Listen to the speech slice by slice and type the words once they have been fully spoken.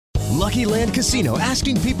Lucky Land Casino,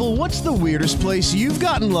 asking people, what's the weirdest place you've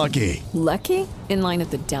gotten lucky? Lucky? In line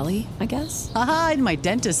at the deli, I guess? Aha, in my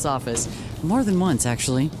dentist's office. More than once,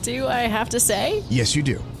 actually. Do I have to say? Yes, you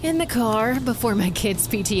do. In the car before my kids'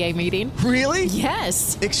 PTA meeting. Really?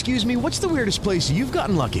 Yes. Excuse me, what's the weirdest place you've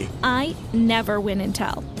gotten lucky? I never win and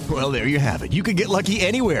tell. Well, there you have it. You can get lucky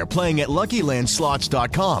anywhere, playing at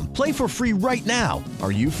LuckyLandSlots.com. Play for free right now.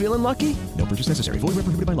 Are you feeling lucky? No purchase necessary. Void where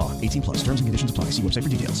prohibited by law. 18 plus. Terms and conditions apply. See website for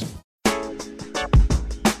details.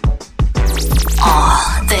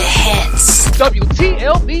 All the hits.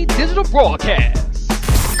 WTLB Digital Broadcast.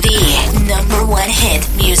 The #1 hit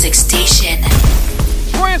music station.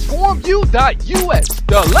 TransformU.us.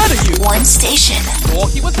 The letter U. One station.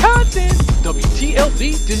 Milwaukee, Wisconsin.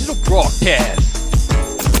 WTLB Digital Broadcast.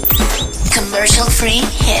 Commercial-free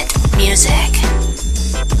hit music.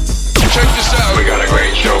 Check this out. We got a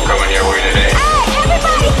great show coming your way today. Hey,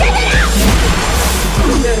 everybody, get it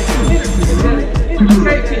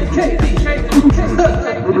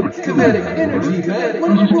Kinetic energy, man.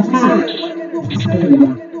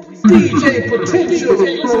 DJ Potential.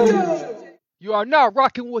 You are now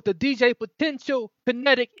rocking with the DJ Potential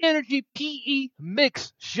Kinetic Energy PE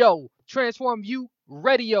Mix Show. Transform U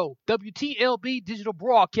Radio. WTLB Digital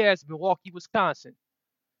Broadcast, Milwaukee, Wisconsin.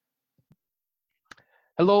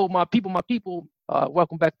 Hello, my people.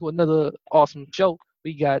 Welcome back to another awesome show.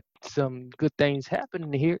 We got some good things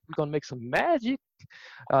happening here. We're going to make some magic.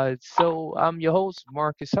 So I'm your host,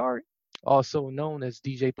 Marcus Hart, also known as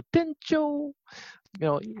DJ Potential. You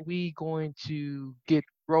know, we going to get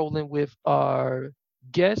rolling with our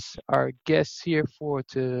guests here for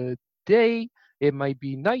today. It might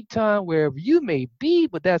be nighttime wherever you may be,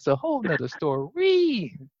 but that's a whole nother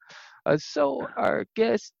story. So our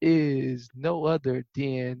guest is no other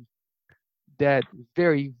than that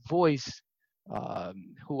very voice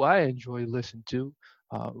who I enjoy listening to,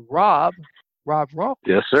 Rob Runkle.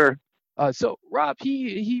 Yes, sir. So Rob,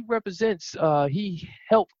 he represents, he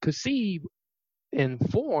helped conceive and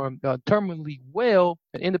form Terminally Well,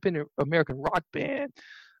 an independent American rock band,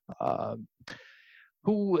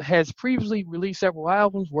 who has previously released several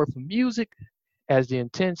albums worth of music as the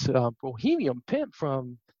intense bohemian pimp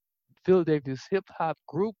from Philadelphia's hip-hop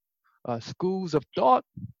group, Schools of Thought.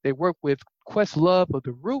 They work with Questlove of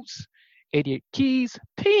the Roots, 88 Keys,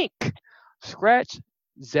 Pink, Scratch,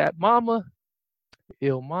 Zap Mama,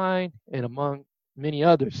 Ill Mind, and among many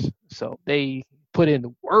others. So they put in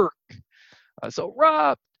the work. So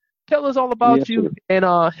Rob, tell us all about you, and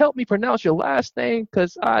help me pronounce your last name,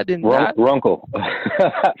 because I didn't. Runkle.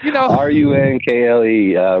 You know,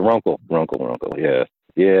 Runkle. Runkle.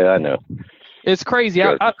 Yeah, I know. It's crazy.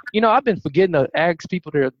 I've been forgetting to ask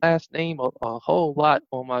people their last name a whole lot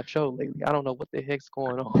on my show lately. I don't know what the heck's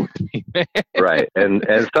going on with me, man. Right, and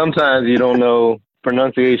sometimes you don't know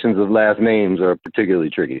pronunciations of last names are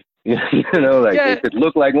particularly tricky. It could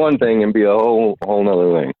look like one thing and be a whole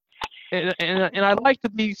nother thing. And I like to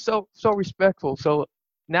be so respectful. So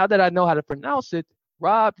now that I know how to pronounce it,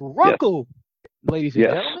 Rob Runkle, ladies and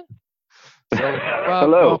gentlemen. So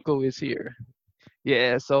Rob Runkle is here.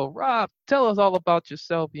 Yeah. So Rob, tell us all about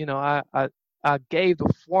yourself. You know, I gave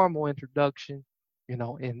the formal introduction, you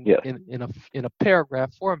know, in a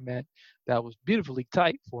paragraph format that was beautifully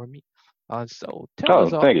typed for me. So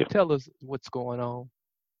tell us what's going on.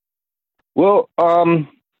 Well,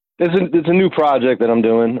 it's a new project that I'm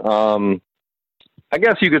doing. I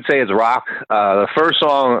guess you could say it's rock. The first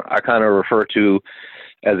song I kind of refer to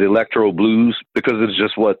as electro blues because it's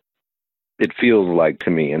just what it feels like to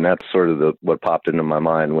me, and that's sort of what popped into my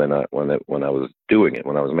mind when I was doing it,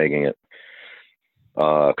 when I was making it.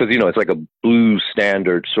 Because it's like a blues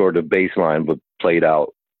standard sort of bass line, but played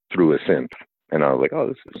out through a synth, and I was like, oh,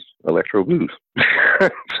 this is electro blues.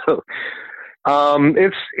 So.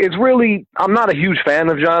 It's really, I'm not a huge fan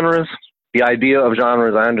of genres. The idea of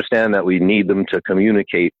genres, I understand that we need them to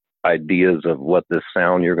communicate ideas of what the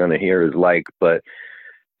sound you're going to hear is like, but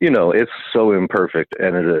it's so imperfect,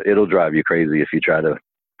 and it'll drive you crazy if you try to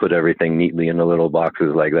put everything neatly into little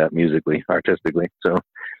boxes like that musically, artistically. So,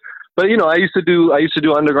 but I used to do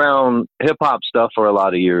underground hip hop stuff for a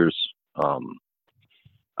lot of years.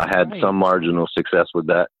 I had some marginal success with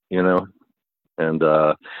that, And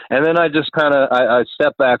then I just kind of, I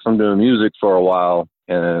stepped back from doing music for a while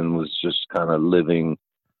and was just kind of living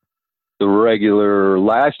the regular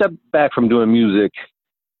life. I stepped back from doing music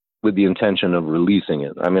with the intention of releasing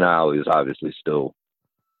it. I mean, I always obviously still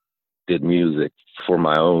did music for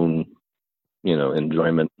my own,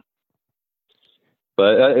 enjoyment.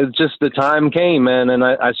 But it's just the time came, man, and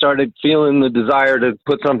I started feeling the desire to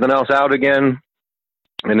put something else out again.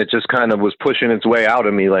 And it just kind of was pushing its way out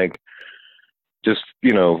of me, like, just,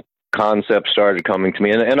 concepts started coming to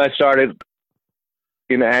me, and I started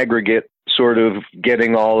in aggregate sort of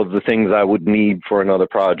getting all of the things I would need for another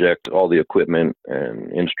project, all the equipment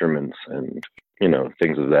and instruments and, you know,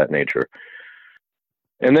 things of that nature.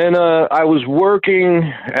 And then I was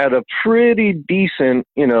working at a pretty decent,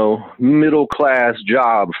 you know, middle class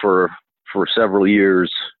job for several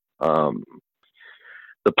years.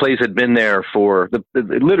 The place had been there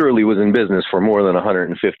it literally was in business for more than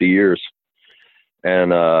 150 years.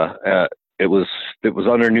 And it was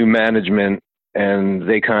under new management, and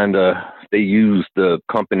they used the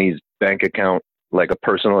company's bank account like a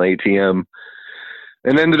personal ATM,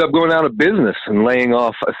 and ended up going out of business and laying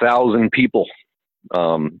off 1,000 people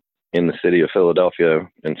in the city of Philadelphia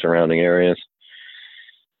and surrounding areas.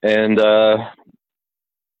 And I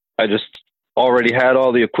just already had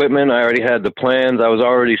all the equipment. I already had the plans. I was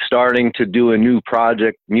already starting to do a new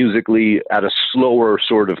project musically at a slower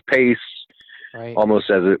sort of pace, right, almost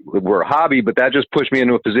as it were a hobby. But that just pushed me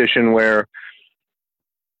into a position where,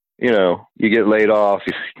 you know, you get laid off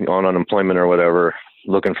on unemployment or whatever,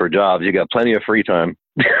 looking for jobs. You got plenty of free time.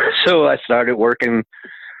 So I started working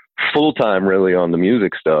full time really on the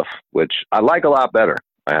music stuff, which I like a lot better.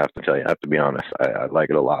 I have to tell you, I have to be honest. I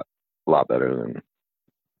like it a lot better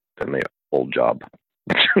than the old job.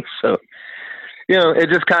 So, you know, it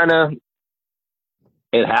just kind of,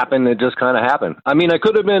 it happened. It just kind of happened. I mean, I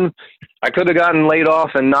could have gotten laid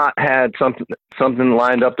off and not had something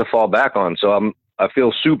lined up to fall back on. So I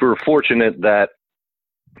feel super fortunate that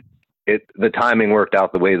the timing worked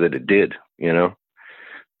out the way that it did, you know.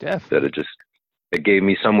 Definitely. That it gave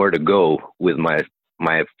me somewhere to go with my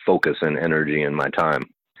focus and energy and my time,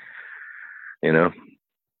 you know.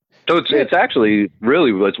 So it's actually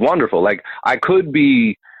really, it's wonderful. Like I could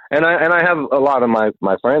be, and I have a lot of my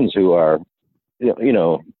friends who are, you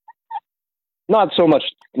know, not so much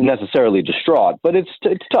necessarily distraught, but it's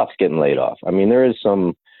tough getting laid off. I mean, there is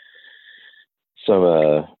some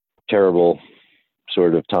terrible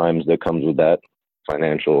sort of times that comes with that,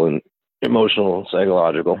 financial and emotional,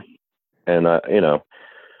 psychological. And, you know,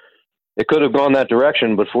 it could have gone that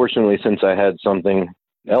direction, but fortunately, since I had something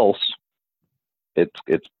else,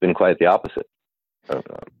 it's been quite the opposite.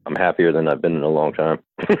 I'm happier than I've been in a long time.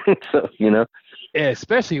 So, you know. Yeah,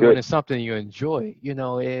 especially when it's something you enjoy, you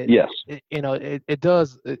know. Yes. It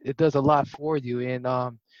does a lot for you, and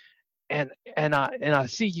I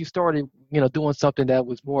see you started, you know, doing something that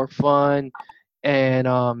was more fun, and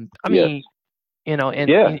I mean, yes. You know,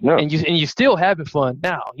 and you still having fun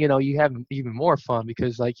now. You know, you having even more fun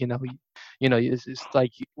because, like, you know, it's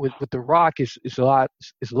like with the rock, it's a lot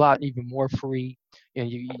even more free, and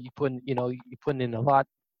you putting in a lot.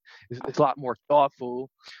 It's a lot more thoughtful.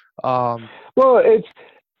 Well,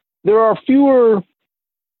 there are fewer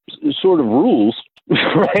sort of rules,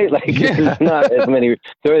 right? Like It's not as many.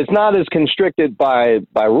 It's not as constricted by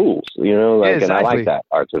rules, you know. Like, exactly. And I like that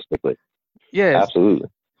artistically. Yeah, absolutely.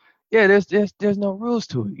 Yeah, there's no rules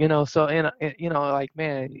to it, you know. So and you know, like,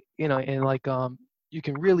 man, you know, and like you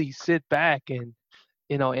can really sit back and,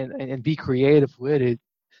 you know, and be creative with it,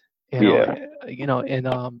 you know,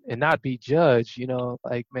 and not be judged, you know.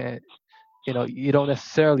 Like, man, you know, you don't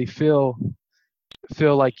necessarily feel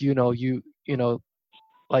like, you know,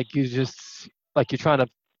 like you just like you're trying to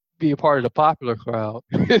be a part of the popular crowd.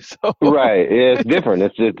 So, right, it's different.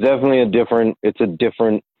 It's definitely a different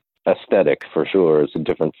aesthetic for sure. It's a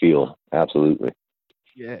different feel. Absolutely.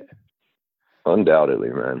 Yeah. Undoubtedly,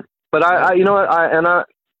 man. But I you know what, I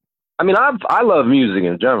mean, I love music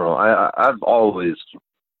in general. I've always,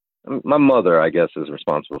 my mother, I guess, is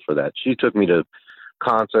responsible for that. She took me to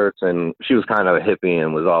concerts, and she was kind of a hippie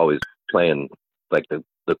and was always playing like the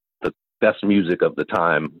best music of the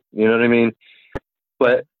time. You know what I mean?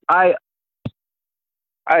 But I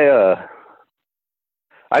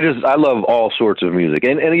love all sorts of music.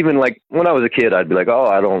 And even like when I was a kid, I'd be like, oh,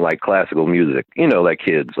 I don't like classical music. You know, like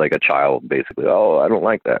kids, like a child, basically. Oh, I don't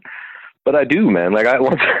like that. But I do, man. Like I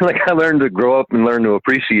learned to grow up and learn to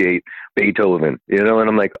appreciate Beethoven, you know, and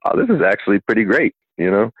I'm like, oh, this is actually pretty great,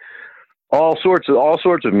 you know. All sorts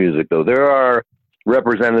of music, though. There are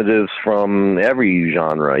representatives from every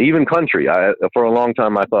genre, even country. For a long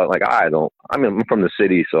time, I thought, like, I'm from the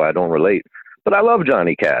city, so I don't relate. But I love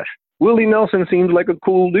Johnny Cash. Willie Nelson seems like a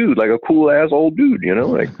cool dude, like a cool ass old dude, you know,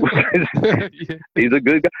 like he's a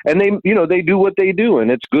good guy. And they do what they do, and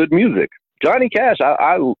it's good music. Johnny Cash,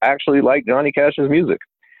 I actually like Johnny Cash's music.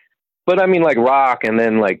 But I mean, like rock, and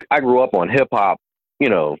then like I grew up on hip hop, you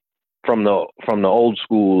know, from the old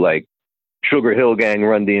school, like Sugar Hill Gang,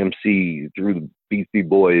 Run DMC, through the Beastie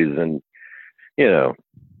Boys, and, you know,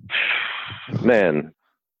 man,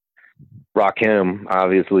 Rakim,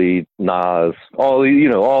 obviously, Nas, all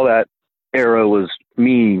that era was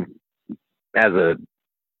me as a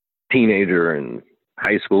teenager and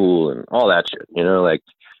high school and all that shit, like,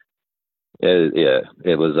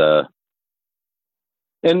 it was,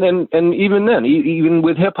 and even then, even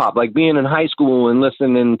with hip hop, like being in high school and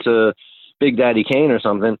listening to Big Daddy Kane or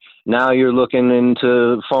something, now you're looking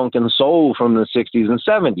into funk and soul from the 60s and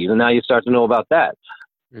 70s, and now you start to know about that.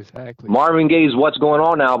 Exactly. Marvin Gaye's What's Going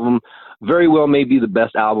On album very well may be the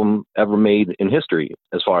best album ever made in history,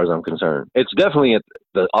 as far as I'm concerned. It's definitely at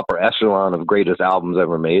the upper echelon of greatest albums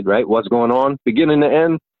ever made, right? What's Going On, beginning to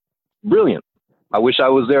end, brilliant. I wish I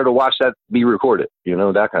was there to watch that be recorded,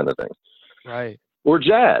 that kind of thing. Right. Or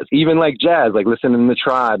jazz, even like jazz, like listening to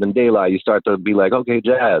Tribe and Daylight, you start to be like, okay,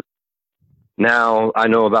 jazz. Now I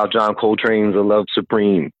know about John Coltrane's A Love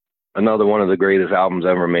Supreme, another one of the greatest albums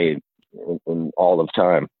ever made in all of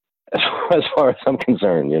time, as far as I'm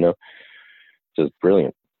concerned, just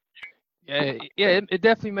brilliant. Yeah, it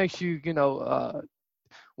definitely makes you,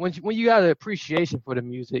 when you got an appreciation for the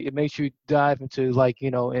music, it makes you dive into, like,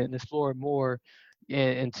 and explore more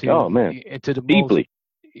into the deeply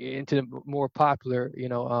into the more popular,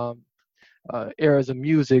 eras of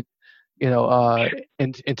music,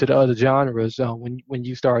 into the other genres. When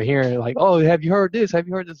you start hearing, like, oh, have you heard this? Have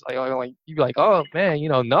you heard this? Like you be like, oh man,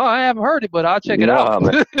 no, I haven't heard it, but I'll check it out.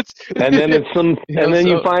 And then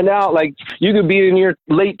you find out, like, you could be in your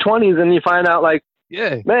late 20s and you find out, like,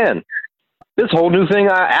 yeah, man, this whole new thing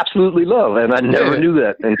I absolutely love, and I never knew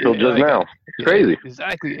that until just now. It's crazy.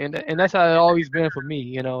 Exactly, and that's how it always been for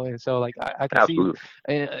me, and so, like, I can absolutely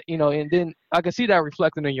see, and then I can see that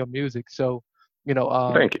reflecting in your music. So,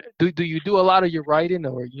 thank you. Do you do a lot of your writing,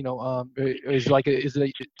 or is it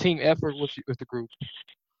a team effort with the group?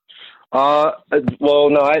 Well,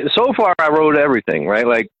 no. So far I wrote everything, right?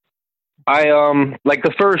 Like, I like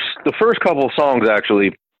the first couple of songs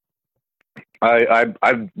actually.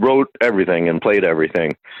 I wrote everything and played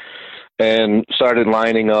everything, and started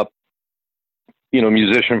lining up,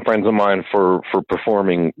 musician friends of mine for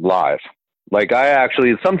performing live. Like,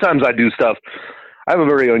 sometimes I do stuff. I have a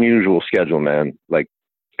very unusual schedule, man. Like,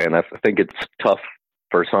 and I think it's tough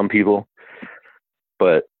for some people,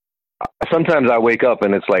 but sometimes I wake up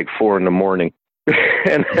and it's like 4 a.m.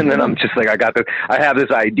 and then I'm just like, I have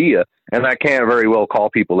this idea, and I can't very well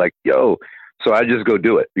call people like, yo. So I just go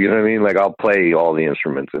do it. You know what I mean? Like, I'll play all the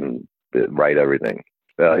instruments and write everything.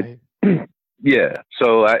 Right. Yeah.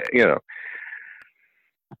 So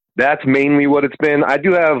that's mainly what it's been. I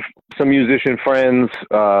do have some musician friends.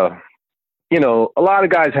 A lot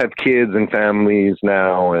of guys have kids and families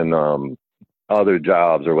now and other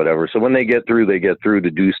jobs or whatever. So when they get through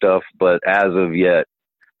to do stuff. But as of yet,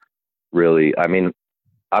 really, I mean,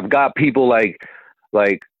 I've got people like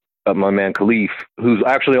my man Khalif, who's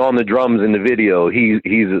actually on the drums in the video. He's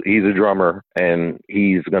a drummer, and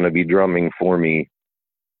he's going to be drumming for me.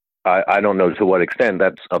 I don't know to what extent,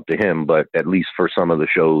 that's up to him, but at least for some of the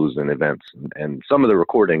shows and events and some of the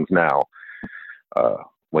recordings now,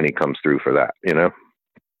 when he comes through for that,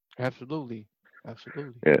 Absolutely.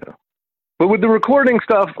 Yeah. But with the recording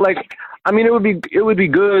stuff, like, I mean, it would be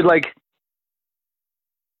good. Like,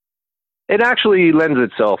 it actually lends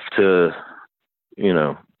itself to,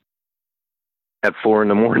 at 4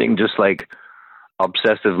 a.m, just like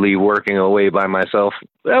obsessively working away by myself.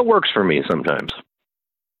 That works for me sometimes.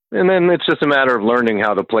 And then it's just a matter of learning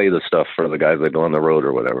how to play the stuff for the guys that go on the road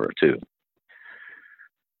or whatever too.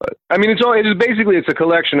 But I mean, it's a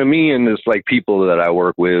collection of me and just like people that I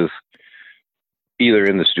work with, either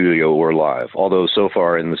in the studio or live. Although so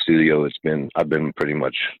far in the studio, I've been pretty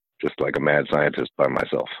much just like a mad scientist by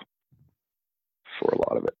myself for a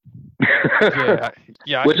lot of it.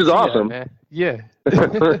 Yeah, which is awesome. That, man. Yeah.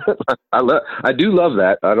 I do love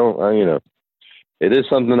that. It is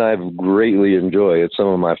something I've greatly enjoyed. It's some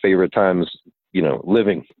of my favorite times,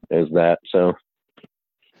 living is that. So.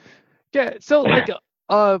 Yeah. So, like,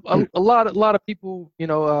 a lot of people,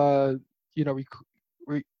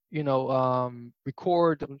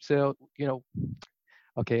 record themselves,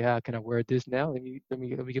 Okay, how can I word this now? Let me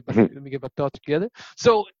get my thoughts together.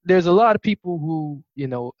 So there's a lot of people who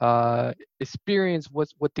experience what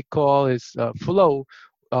they call is flow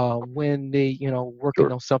when they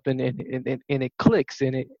working on something and it clicks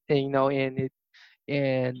and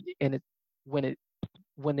when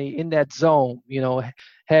they in that zone.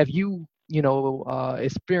 Have you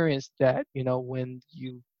experienced that? When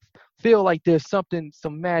you feel like there's some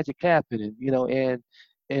magic happening.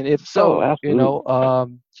 And if so,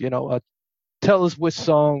 tell us which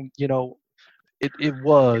song, it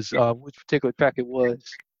was, which particular track it was.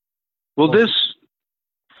 Well, this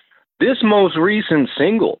most recent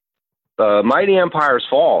single Mighty Empire's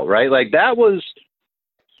Fall, right? Like that was,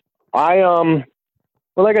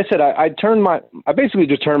 well, like I said, I basically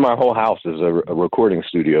just turned my whole house as a recording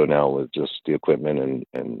studio now with just the equipment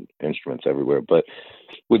and instruments everywhere. But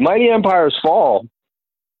with Mighty Empire's Fall,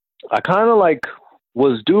 I kind of like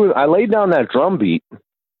I laid down that drum beat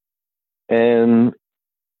and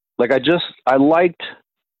like, I liked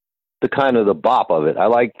the kind of the bop of it. I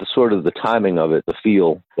liked the sort of the timing of it, the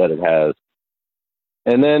feel that it has.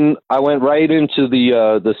 And then I went right into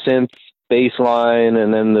the synth bass line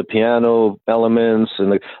and then the piano elements.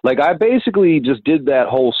 And I basically just did that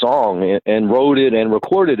whole song and wrote it and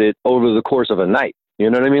recorded it over the course of a night. You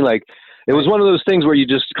know what I mean? Like it was one of those things where you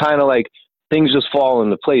just kind of like, things just fall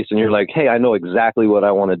into place and you're like, hey, I know exactly what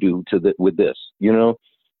I want to do with this, you know?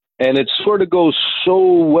 And it sort of goes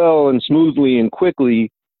so well and smoothly and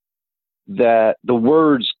quickly that the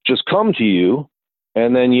words just come to you.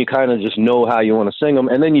 And then you kind of just know how you want to sing them,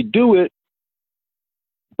 and then you do it.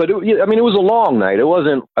 But it was a long night. It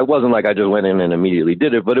wasn't like I just went in and immediately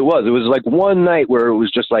did it, but it was like one night where it was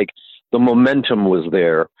just like the momentum was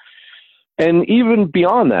there. And even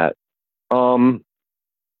beyond that,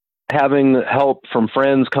 having help from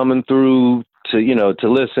friends coming through to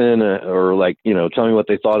listen or like, tell me what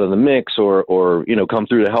they thought of the mix or, come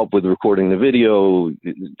through to help with recording the video,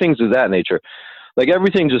 things of that nature. Like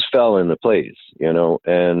everything just fell into place,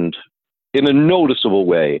 and in a noticeable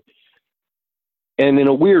way. And in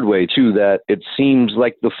a weird way too, that it seems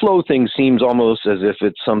like the flow thing seems almost as if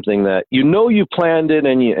it's something that, you planned it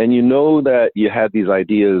and you know that you had these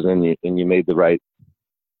ideas and you made the right,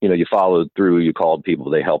 you followed through, you called people,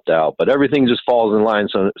 they helped out, but everything just falls in line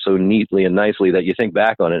so neatly and nicely that you think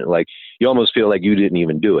back on it, like you almost feel like you didn't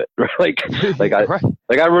even do it.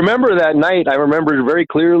 I remember that night. I remember very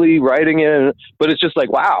clearly writing it, but it's just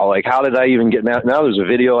like, wow, like how did I even get now there's a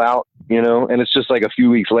video out, and it's just like a few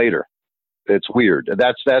weeks later. It's weird.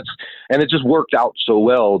 That's, and it just worked out so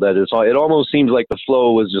well that it almost seems like the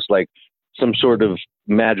flow was just like some sort of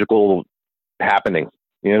magical happening,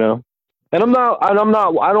 And I'm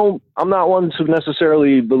not one to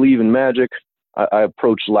necessarily believe in magic. I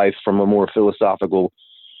approach life from a more philosophical,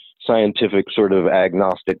 scientific, sort of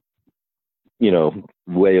agnostic,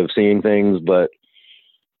 way of seeing things. But,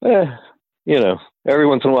 every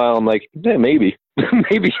once in a while I'm like, yeah, maybe,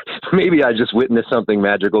 maybe I just witnessed something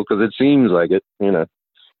magical because it seems like it,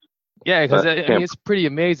 Yeah, because it's pretty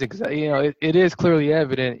amazing because it is clearly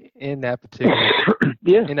evident in that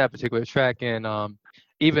particular track, and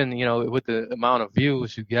even with the amount of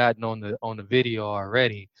views you gotten on the video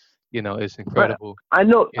already, it's incredible. I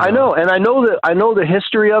know, and I know the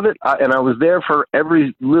history of it, and I was there for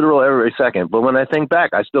every second. But when I think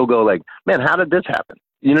back, I still go like, man, how did this happen?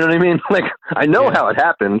 You know what I mean? Like I know how it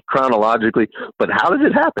happened chronologically, but how did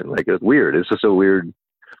it happen? Like it's weird. It's just so weird.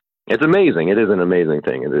 It's amazing. It is an amazing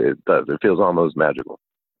thing. It does. It feels almost magical.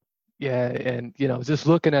 Yeah, and just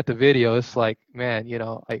looking at the video, it's like, man,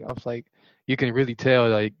 I was like, you can really tell,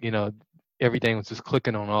 like, everything was just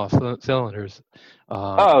clicking on all cylinders.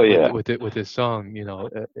 With this song,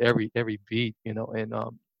 every beat, and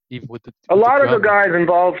even with a lot of the guys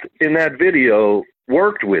involved in that video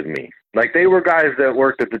worked with me. Like they were guys that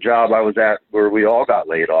worked at the job I was at where we all got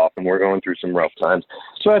laid off and we're going through some rough times.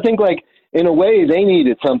 So I think like in a way they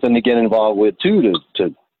needed something to get involved with too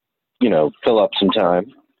to fill up some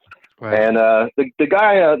time. Right. And the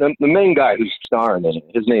guy, the main guy who's starring in it,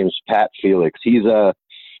 his name's Pat Felix. He's a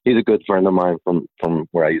good friend of mine from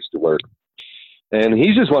where I used to work, and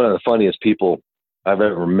he's just one of the funniest people I've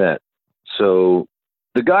ever met. So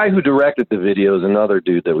the guy who directed the video is another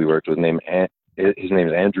dude that we worked with his name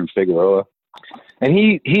is Andrew Figueroa, and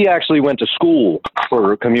he actually went to school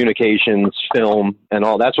for communications, film, and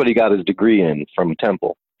all. That's what he got his degree in from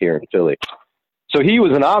Temple here in Philly. So he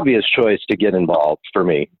was an obvious choice to get involved for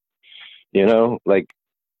me. And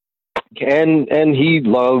he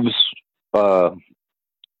loves a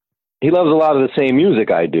lot of the same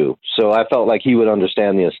music I do. So I felt like he would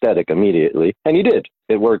understand the aesthetic immediately. And he did.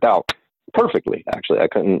 It worked out perfectly, actually. I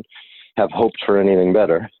couldn't have hoped for anything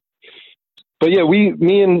better. But yeah,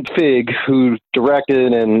 me and Fig, who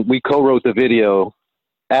directed and we co-wrote the video,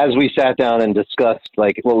 as we sat down and discussed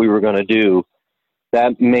like what we were going to do,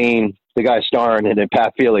 the guy starring in it,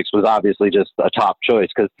 Pat Felix, was obviously just a top choice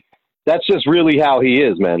because that's just really how he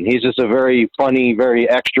is, man. He's just a very funny, very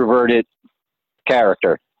extroverted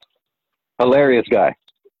character. Hilarious guy.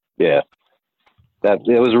 Yeah. That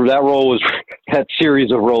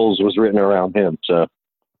series of roles was written around him. So,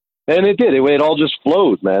 and it did. It all just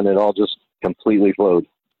flowed, man. It all just completely flowed,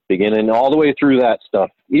 beginning all the way through that stuff.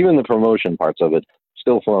 Even the promotion parts of it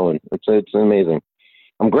still flowing. It's amazing.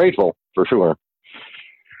 I'm grateful for sure.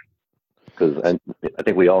 because I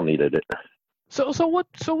think we all needed it. So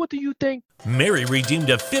what do you think? Mary redeemed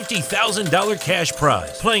a $50,000 cash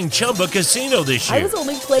prize playing Chumba Casino this year. I was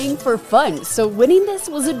only playing for fun, so winning this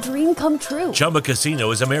was a dream come true. Chumba Casino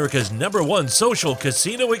is America's #1 social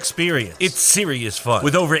casino experience. It's serious fun.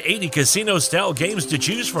 With over 80 casino-style games to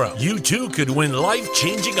choose from, you too could win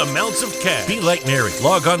life-changing amounts of cash. Be like Mary.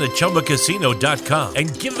 Log on to ChumbaCasino.com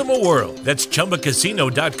and give them a whirl. That's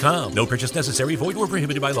ChumbaCasino.com. No purchase necessary. Void where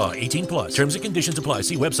prohibited by law. 18 plus. Terms and conditions apply.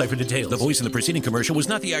 See website for details. The voice in the preceding commercial was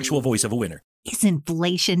not the actual voice of a winner. Is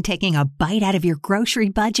inflation taking a bite out of your grocery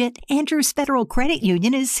budget? Andrews Federal Credit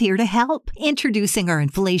Union is here to help. Introducing our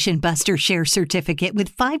Inflation Buster Share Certificate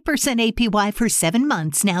with 5% APY for 7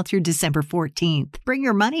 months now through December 14th. Bring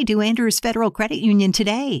your money to Andrews Federal Credit Union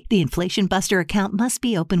today. The Inflation Buster account must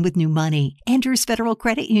be open with new money. Andrews Federal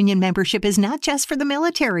Credit Union membership is not just for the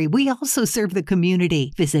military. We also serve the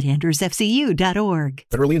community. Visit andrewsfcu.org.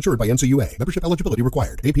 Federally insured by NCUA. Membership eligibility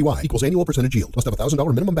required. APY equals annual percentage yield. Must have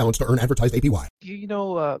 $1,000 minimum balance to earn advertised APY.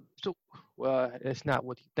 It's not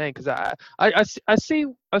what you think, because I see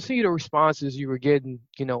the responses you were getting,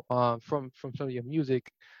 from some of your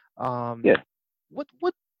music. What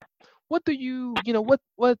do you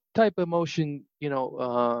what type of emotion,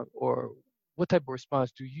 or what type of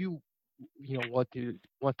response do you want to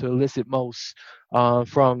elicit most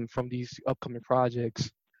from these upcoming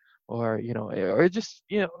projects, or just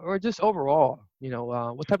overall,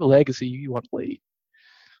 what type of legacy you want to leave?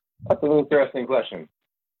 That's an interesting question.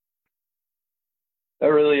 That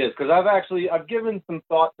really is, because I've given some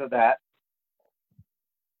thought to that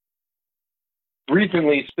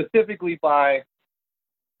recently, specifically by,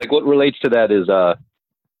 like, what relates to that is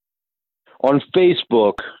on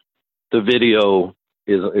Facebook, the video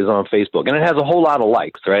is on Facebook, and it has a whole lot of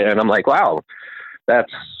likes, right? And I'm like, wow,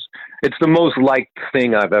 it's the most liked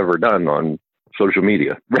thing I've ever done on social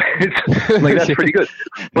media, right? Like, that's pretty good.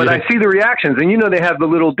 But I see the reactions, and they have the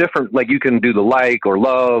little different, like, you can do the like or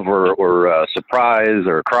love or surprise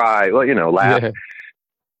or cry, laugh. Yeah.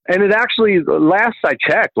 And it actually, last I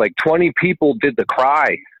checked, like 20 people did the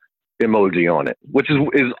cry emoji on it, which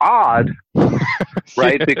is odd,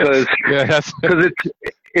 right? Because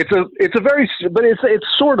it's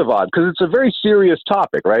sort of odd because it's a very serious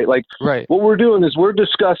topic, right? Like, what we're doing is we're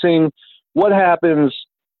discussing what happens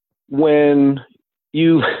when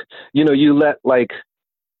you let like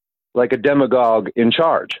a demagogue in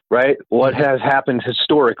charge, right? What has happened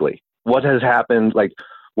historically? What has happened? Like,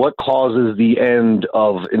 what causes the end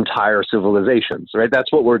of entire civilizations, right? That's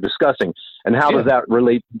what we're discussing. And how does that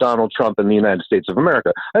relate to Donald Trump and the United States of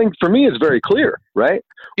America? I think for me, it's very clear, right?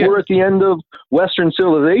 Yeah. We're at the end of Western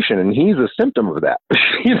civilization, and he's a symptom of that.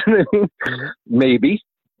 You know what I mean?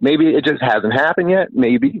 Maybe it just hasn't happened yet.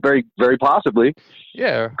 Maybe, very, very possibly.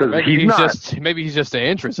 Yeah, because maybe he's just the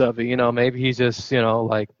interest of it. Maybe he's just we don't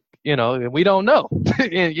know. We don't know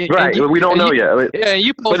yet. Yeah,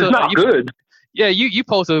 you post but it's not good. Yeah, you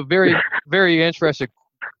post a very, very interesting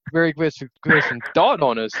thought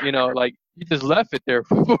on us. Like, you just left it there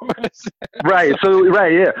for us. Right. So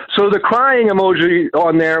the crying emoji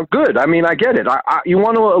on there, good. I mean, I get it. You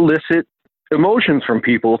want to elicit emotions from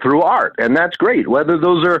people through art, and that's great. Whether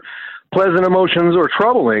those are pleasant emotions or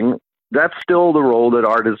troubling, that's still the role that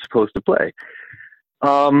art is supposed to play.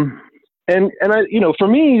 And I, for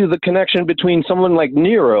me, the connection between someone like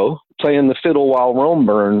Nero playing the fiddle while Rome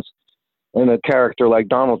burns and a character like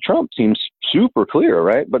Donald Trump seems super clear,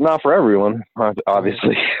 right? But not for everyone,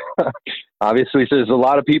 obviously. Obviously, there's a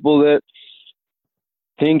lot of people that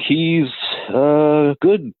think he's a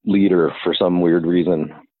good leader for some weird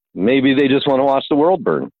reason. Maybe they just want to watch the world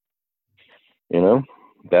burn.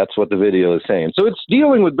 That's what the video is saying. So it's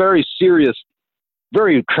dealing with very serious,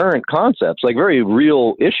 very current concepts, like very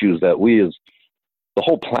real issues that we as the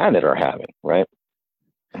whole planet are having, right?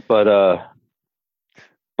 But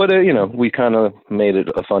we kind of made it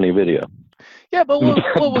a funny video. Yeah, but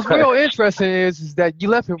what was real interesting is that you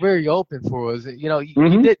left it very open for us. You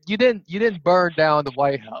didn't burn down the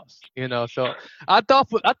White House. So I thought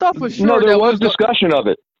for sure. No, there was discussion of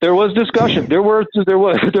it. There was discussion. There was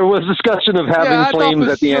discussion of having flames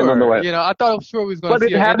at the end on the White House. I thought for sure we was going to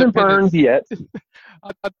see. But it hasn't burned yet.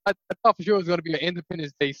 I thought for sure it was going to be an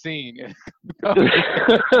Independence Day scene. I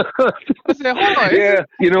said, hold on. Yeah,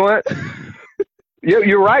 you know what? Yeah,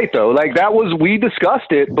 you're right though. Like, we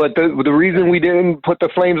discussed it, but the reason we didn't put the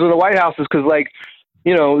flames in the White House is because, like,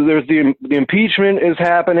 there's the impeachment is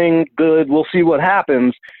happening. Good, we'll see what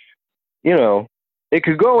happens. it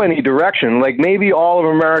could go any direction. Like maybe all of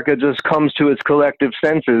America just comes to its collective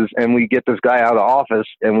senses, and we get this guy out of office,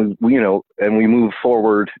 and we move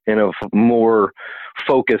forward in a more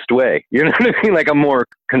focused way. You know what I mean? Like a more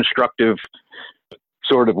constructive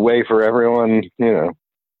sort of way for everyone. Yeah.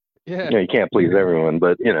 You can't please everyone,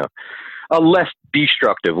 but a less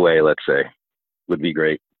destructive way, let's say, would be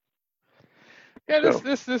great. Yeah,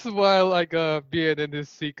 this is why I like being in this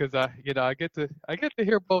seat, because I get to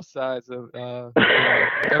hear both sides of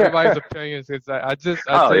everybody's opinions. Cause I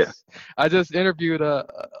just interviewed a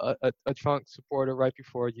Trump supporter right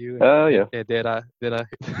before you. And then I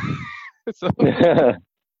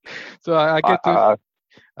so I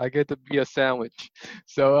get to be a sandwich.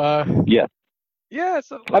 So yeah. Yeah,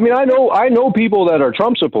 so I mean, I know people that are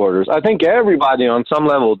Trump supporters. I think everybody on some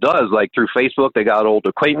level does. Like through Facebook, they got old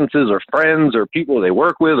acquaintances or friends or people they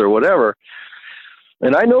work with or whatever.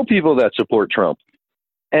 And I know people that support Trump.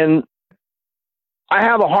 And I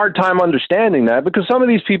have a hard time understanding that, because some of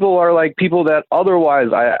these people are like people that otherwise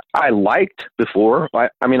I liked before. I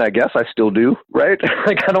mean, I guess I still do, right?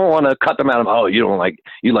 Like I don't want to cut them out of, oh, you like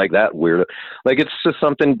that weirdo. Like it's just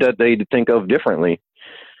something that they think of differently.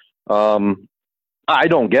 I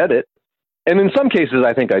don't get it. And in some cases,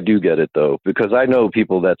 I think I do get it, though, because I know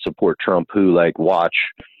people that support Trump who like watch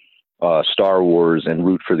Star Wars and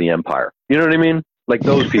root for the Empire. You know what I mean? Like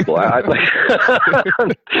those people. I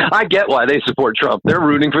get why they support Trump. They're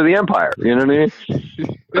rooting for the Empire. You know what I mean?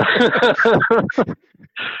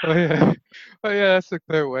 Oh yeah, that's a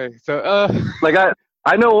clear way. So like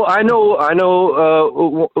I know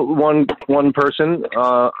one person.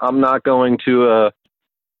 I'm not going to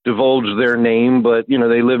divulge their name, but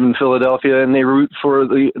they live in Philadelphia and they root for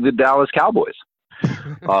the Dallas Cowboys,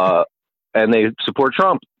 and they support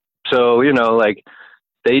Trump. So like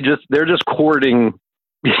they're just courting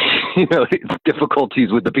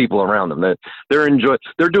difficulties with the people around them. They're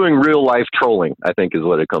doing real life trolling, I think, is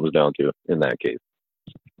what it comes down to in that case.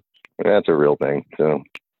 That's a real thing. So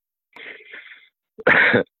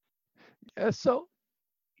yeah, so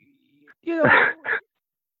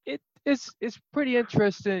it's pretty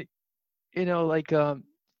interesting, like the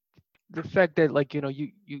fact that like you're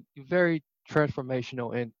very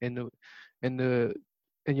transformational in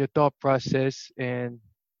your thought process, and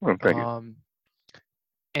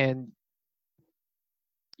and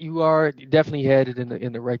you are definitely headed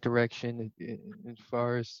in the right direction as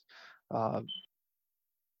far as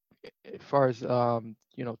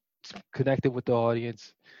connected with the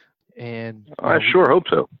audience. And I sure hope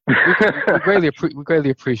so. we greatly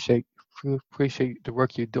appreciate the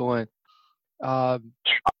work you're doing. I'll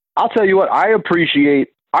tell you what, I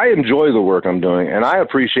enjoy the work I'm doing, and I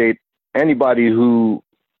appreciate anybody who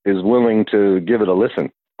is willing to give it a listen,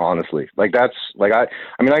 honestly. Like that's like I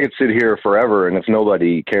could sit here forever, and if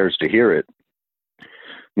nobody cares to hear it,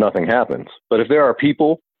 nothing happens. But if there are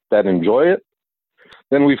people that enjoy it,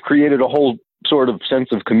 then we've created a whole sort of sense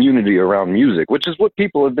of community around music, which is what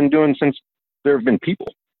people have been doing since there have been people.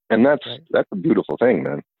 And that's a beautiful thing,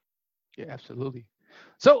 man. Yeah, absolutely.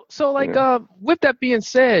 So like, with that being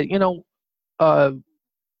said, what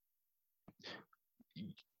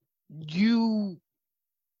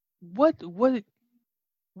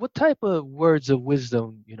type of words of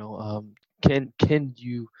wisdom, can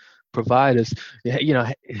you provide us,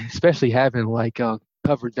 especially having like,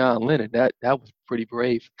 covered John Lennon. That was pretty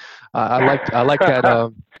brave. I like that.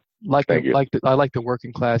 I like the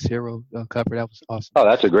Working Class Hero cover. That was awesome. Oh,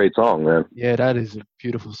 that's a great song, man. Yeah, that is a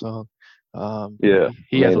beautiful song. Yeah,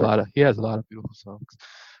 he has a lot of beautiful songs.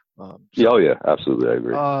 Oh yeah, absolutely, I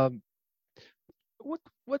agree.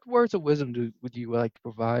 What words of wisdom would you like to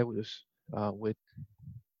provide with us? With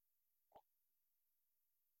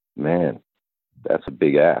man, that's a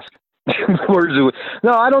big ask. Words of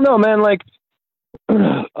no, I don't know, man. Like.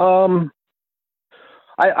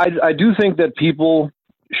 I do think that people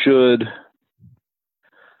should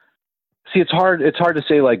see. It's hard to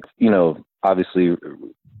say, like, obviously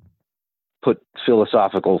put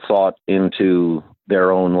philosophical thought into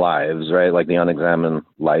their own lives, right? Like the unexamined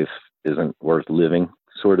life isn't worth living,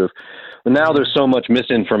 sort of. But now there's so much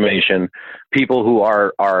misinformation. People who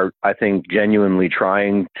are I think genuinely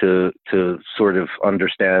trying to sort of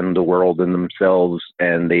understand the world and themselves,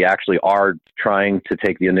 and they actually are trying to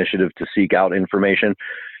take the initiative to seek out information.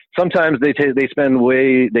 Sometimes they go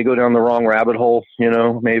down the wrong rabbit hole,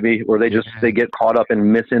 maybe, or they get caught up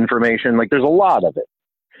in misinformation. Like there's a lot of it.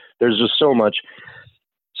 There's just so much.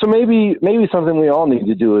 So maybe something we all need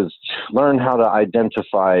to do is learn how to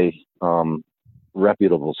identify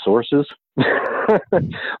reputable sources,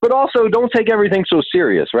 but also don't take everything so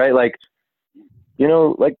serious, right? Like,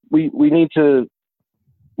 like we need to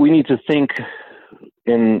think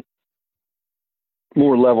in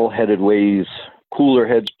more level-headed ways, cooler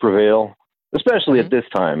heads prevail, especially at this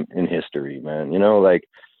time in history, man. You know, like,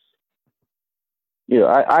 you know,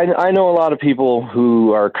 I know a lot of people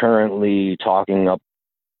who are currently talking about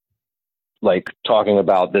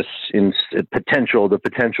this in the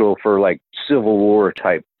potential for like Civil War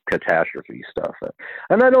type catastrophe stuff.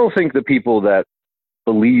 And I don't think the people that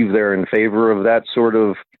believe they're in favor of that sort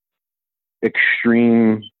of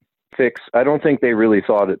extreme fix, I don't think they really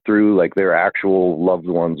thought it through. Like, their actual loved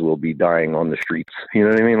ones will be dying on the streets. You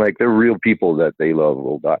know what I mean? Like, the real people that they love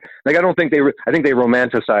will die. Like, I think they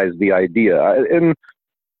romanticize the idea. And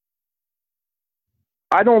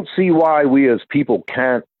I don't see why we as people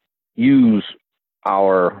can't use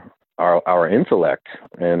our intellect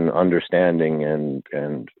and understanding and,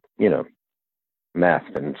 you know,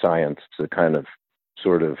 math and science to kind of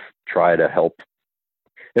sort of try to help,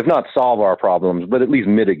 if not solve our problems, but at least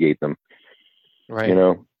mitigate them. Right. You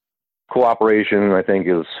know, cooperation, I think,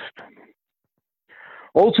 is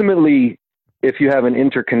ultimately, if you have an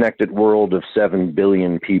interconnected world of 7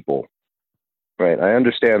 billion people, right? I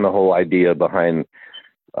understand the whole idea behind,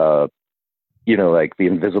 you know, like the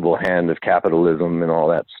invisible hand of capitalism and all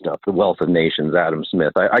that stuff, the wealth of nations, Adam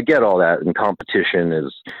Smith. I get all that, and competition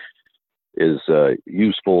is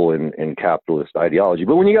useful in capitalist ideology.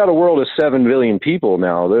 But when you got a world of 7 billion people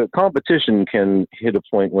now, the competition can hit a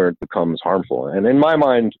point where it becomes harmful. And in my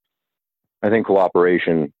mind, I think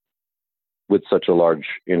cooperation with such a large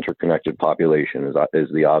interconnected population is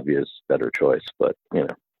the obvious better choice. But, you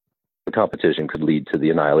know, the competition could lead to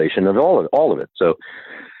the annihilation of all of it. So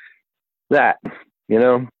that, you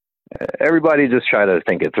know, everybody just try to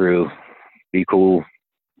think it through, be cool,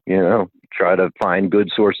 you know, try to find good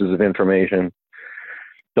sources of information.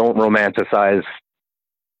 Don't romanticize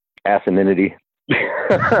femininity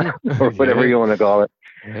or whatever you want to call it.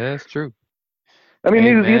 Yeah, that's true. I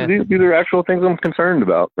mean, these are actual things I'm concerned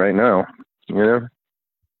about right now. You know,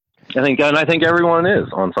 I think everyone is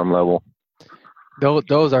on some level.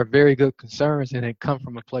 Those are very good concerns, and they come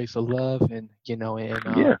from a place of love and, you know,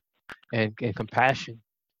 and compassion.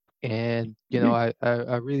 And, you know, I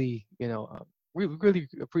really, you know, we really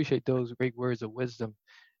appreciate those great words of wisdom.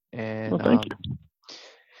 And thank you.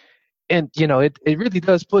 And, you know, it really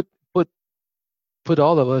does put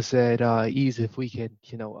all of us at ease if we can,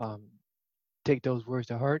 you know, take those words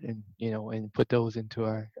to heart and, you know, and put those into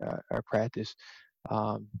our practice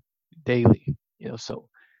daily, you know. So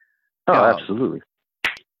absolutely.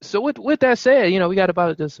 So with that said, you know, we got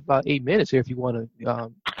about 8 minutes here if you want to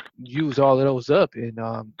use all of those up, and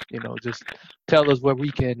you know, just tell us where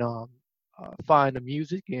we can find the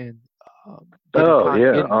music and get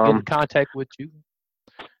in contact with you.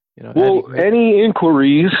 You know, well, any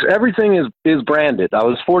inquiries, everything is branded. I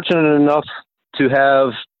was fortunate enough to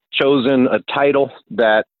have chosen a title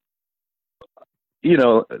that, you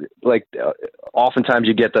know, like oftentimes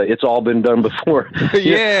you get it's all been done before.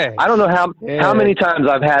 Yeah. I don't know how many times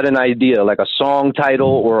I've had an idea, like a song title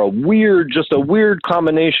or a weird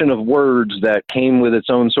combination of words that came with its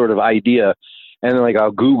own sort of idea. And then, like, I'll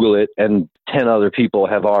Google it, and 10 other people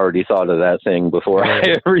have already thought of that thing before I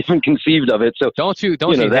ever even conceived of it. So don't you hate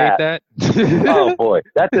that? Oh boy,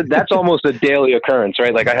 that's almost a daily occurrence,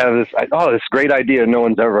 right? Like, I have this great idea, no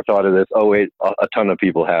one's ever thought of this. Oh wait, a ton of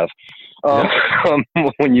people have.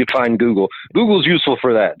 When you find Google's useful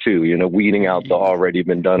for that too. You know, weeding out the already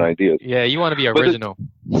been done ideas. Yeah, you want to be original.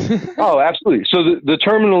 Oh, absolutely. So the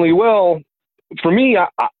terminally well, for me,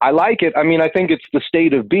 I like it. I mean, I think it's the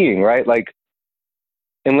state of being, right? Like,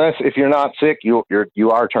 if you're not sick, you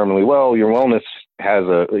are terminally well. Your wellness has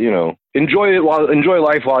enjoy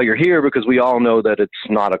life while you're here, because we all know that it's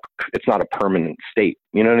not a permanent state.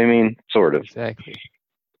 You know what I mean? Sort of. Exactly.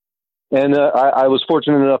 And I was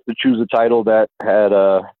fortunate enough to choose a title that had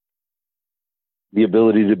the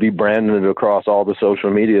ability to be branded across all the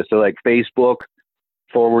social media. So, like, Facebook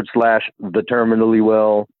 /The Terminally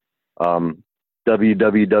Well,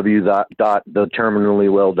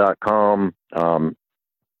 www.theterminallywell.com.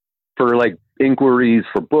 For, like, inquiries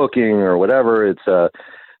for booking or whatever, it's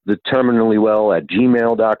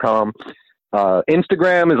theterminallywell@gmail.com.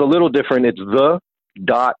 Instagram is a little different. It's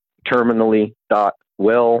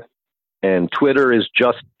the.terminally.well. And Twitter is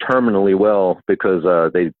just terminally well, because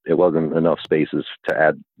it wasn't enough spaces to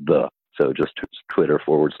add the, so just Twitter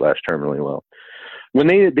 /terminally well. When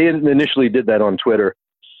they initially did that on Twitter,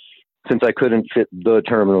 since I couldn't fit the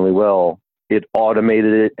terminally well, it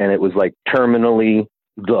automated it, and it was like terminally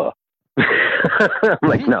the. I'm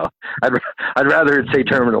like, no, I'd rather it say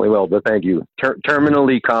terminally well, but thank you.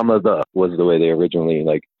 Terminally, the was the way they originally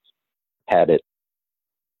had it.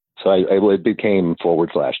 So it became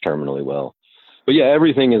 /terminally well. But yeah,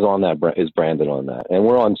 everything is on that is branded on that, and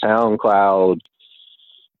we're on SoundCloud,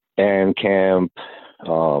 Bandcamp,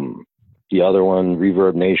 the other one,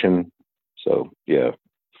 Reverb Nation. So yeah,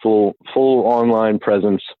 full online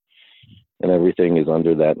presence, and everything is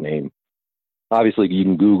under that name. Obviously, you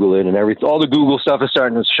can Google it, and all the Google stuff is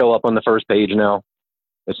starting to show up on the first page now.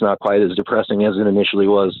 It's not quite as depressing as it initially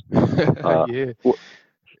was. Yeah.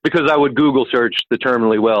 Because I would Google search the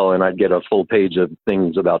terminally well, and I'd get a full page of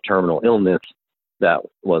things about terminal illness. That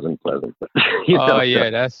wasn't pleasant. But,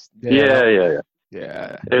 yeah.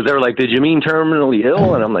 Yeah. They were like, "Did you mean terminally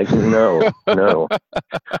ill?" And I'm like, "No."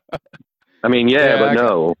 I mean, but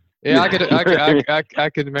no. Yeah, I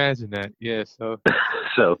could imagine that. Yeah, so.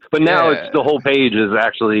 But now it's the whole page is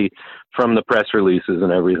actually from the press releases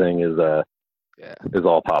and everything is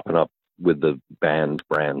all popping up with the brand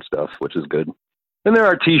stuff, which is good. And there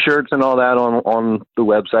are T-shirts and all that on the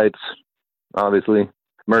websites. Obviously,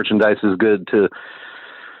 merchandise is good to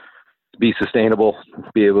be sustainable,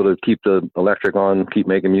 be able to keep the electric on, keep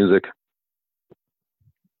making music.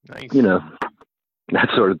 Nice. That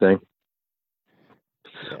sort of thing.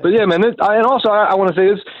 But yeah, man, I want to say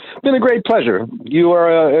it's been a great pleasure. You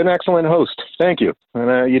are an excellent host. Thank you.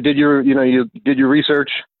 And you did your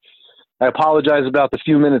research. I apologize about the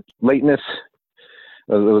few minute lateness.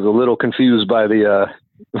 I was a little confused by the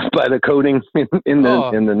coding in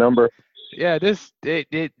the number. Yeah, they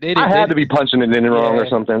I had to be punching it in wrong or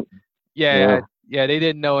something. Yeah, they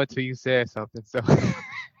didn't know until you said something. So.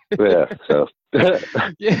 Yeah, so. That's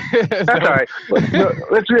all right.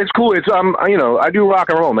 It's cool. It's I do rock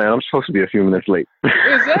and roll, man. I'm supposed to be a few minutes late.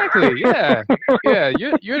 Exactly. Yeah.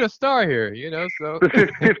 You're the star here. So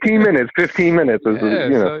 15 minutes. 15 minutes. So,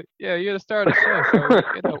 you're the star of the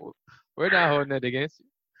show. So we're not holding it against you.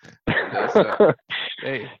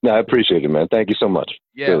 Hey. No, I appreciate it, man. Thank you so much.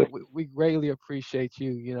 Yeah, really. We greatly appreciate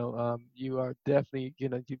you. You are definitely,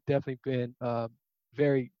 you've definitely been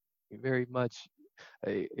very, very much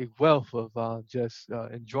a wealth of just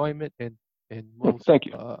enjoyment and most thank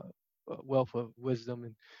you. Wealth of wisdom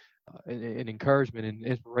and encouragement and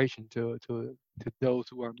inspiration to those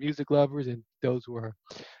who are music lovers and those who are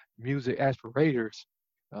music aspirators.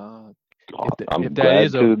 I'm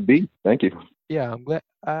glad to be. Thank you. Yeah, I'm glad.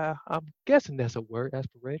 I'm guessing that's a word,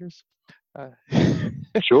 aspirators.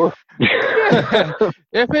 Sure. Yeah.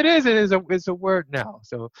 If it isn't, it's a word now.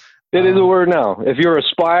 So it is a word now. If you're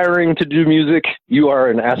aspiring to do music, you are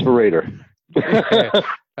an aspirator.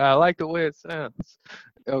 I like the way it sounds.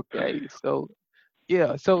 Okay, so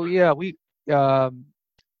we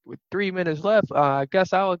with 3 minutes left. I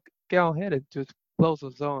guess I'll go ahead and just close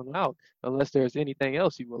us on out, unless there's anything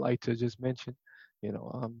else you would like to just mention.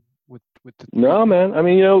 With the no, man. I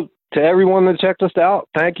mean, to everyone that checked us out,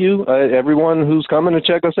 thank you. Everyone who's coming to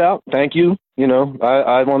check us out, thank you.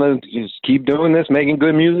 I want to just keep doing this, making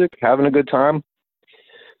good music, having a good time.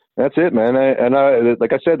 That's it, man.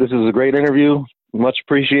 Like I said, this is a great interview. Much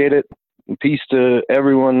appreciated. Peace to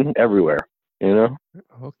everyone everywhere.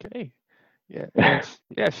 Okay. Yeah.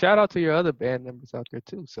 Yeah. Shout out to your other band members out there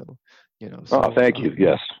too. So, So, thank you.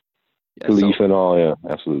 Yes. Belief and all. Yeah.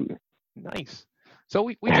 Absolutely. Nice. So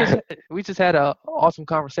we just had an awesome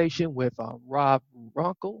conversation with Rob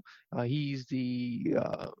Runkle. He's the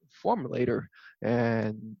formulator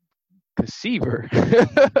and conceiver.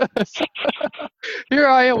 Here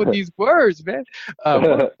I am with these words, man.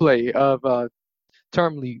 Wordplay of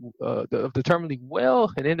Terminally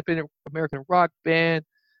Well, an independent American rock band.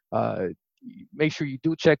 Make sure you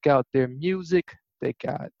do check out their music. They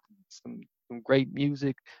got some great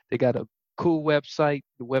music. They got a cool website.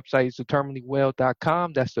 The website is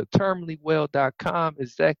theterminallywell.com. That's theterminallywell.com,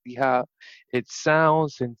 exactly how it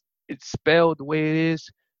sounds and it's spelled the way it is.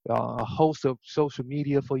 A host of social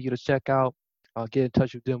media for you to check out. Get in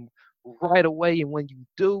touch with them right away, and when you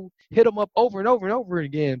do, hit them up over and over and over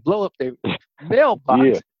again. Blow up their mailbox.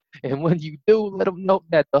 Yeah. And when you do, let them know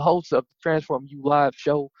that the host of the Transform You Live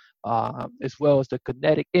show, as well as the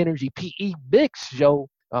Kinetic Energy PE Mix show,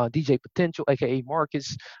 DJ Potential, aka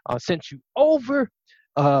Marcus, sent you over.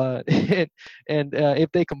 And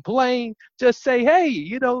if they complain, just say, hey,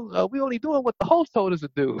 we only doing what the host told us to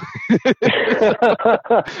do.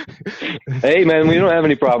 Hey, man, we don't have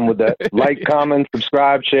any problem with that. Like, comment,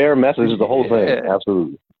 subscribe, share, message, the whole thing.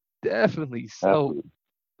 Absolutely. Definitely. So,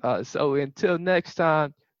 so until next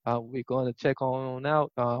time, we're going to check on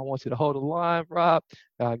out. I want you to hold the line, Rob.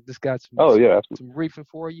 Just got some briefing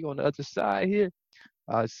for you on the other side here.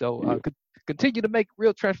 Continue to make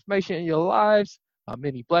real transformation in your lives.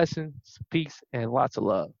 Many blessings, peace, and lots of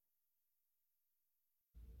love.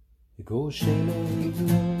 It goes shame on you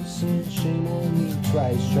once and shame on me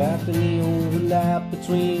twice. Trapped in the overlap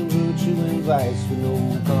between virtue and vice. With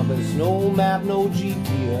no compass, no map, no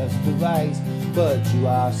GPS device. But you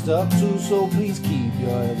are stuck too, so please keep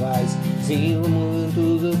your advice. See, we're moving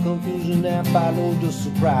through the confusion that followed the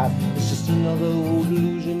surprise. It's just another old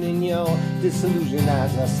illusion in your disillusion.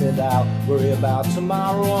 As I said, I'll worry about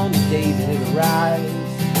tomorrow on the day that it arrives.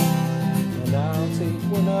 And I'll take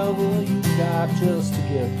whatever you got just to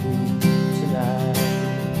get through tonight.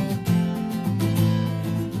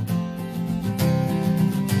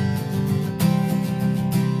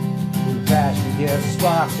 Passion gets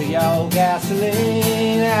sparks to your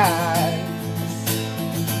gasoline eyes.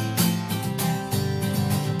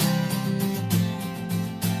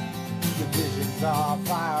 Your visions are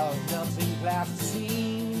fire, melting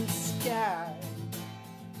plasticine sky.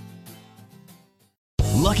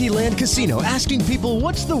 Lucky Land Casino, asking people,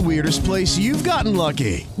 what's the weirdest place you've gotten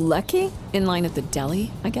lucky? Lucky? In line at the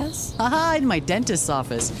deli, I guess? Aha, in my dentist's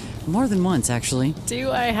office. More than once, actually.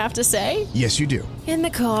 Do I have to say? Yes, you do. In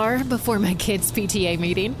the car before my kids' PTA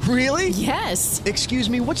meeting. Really? Yes. Excuse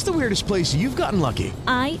me, what's the weirdest place you've gotten lucky?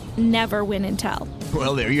 I never win and tell.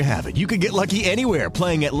 Well, there you have it. You can get lucky anywhere,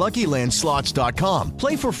 playing at LuckyLandSlots.com.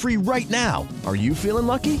 Play for free right now. Are you feeling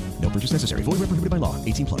lucky? No purchase necessary. Void where prohibited by law.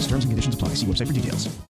 18+. Terms and conditions apply. See website for details.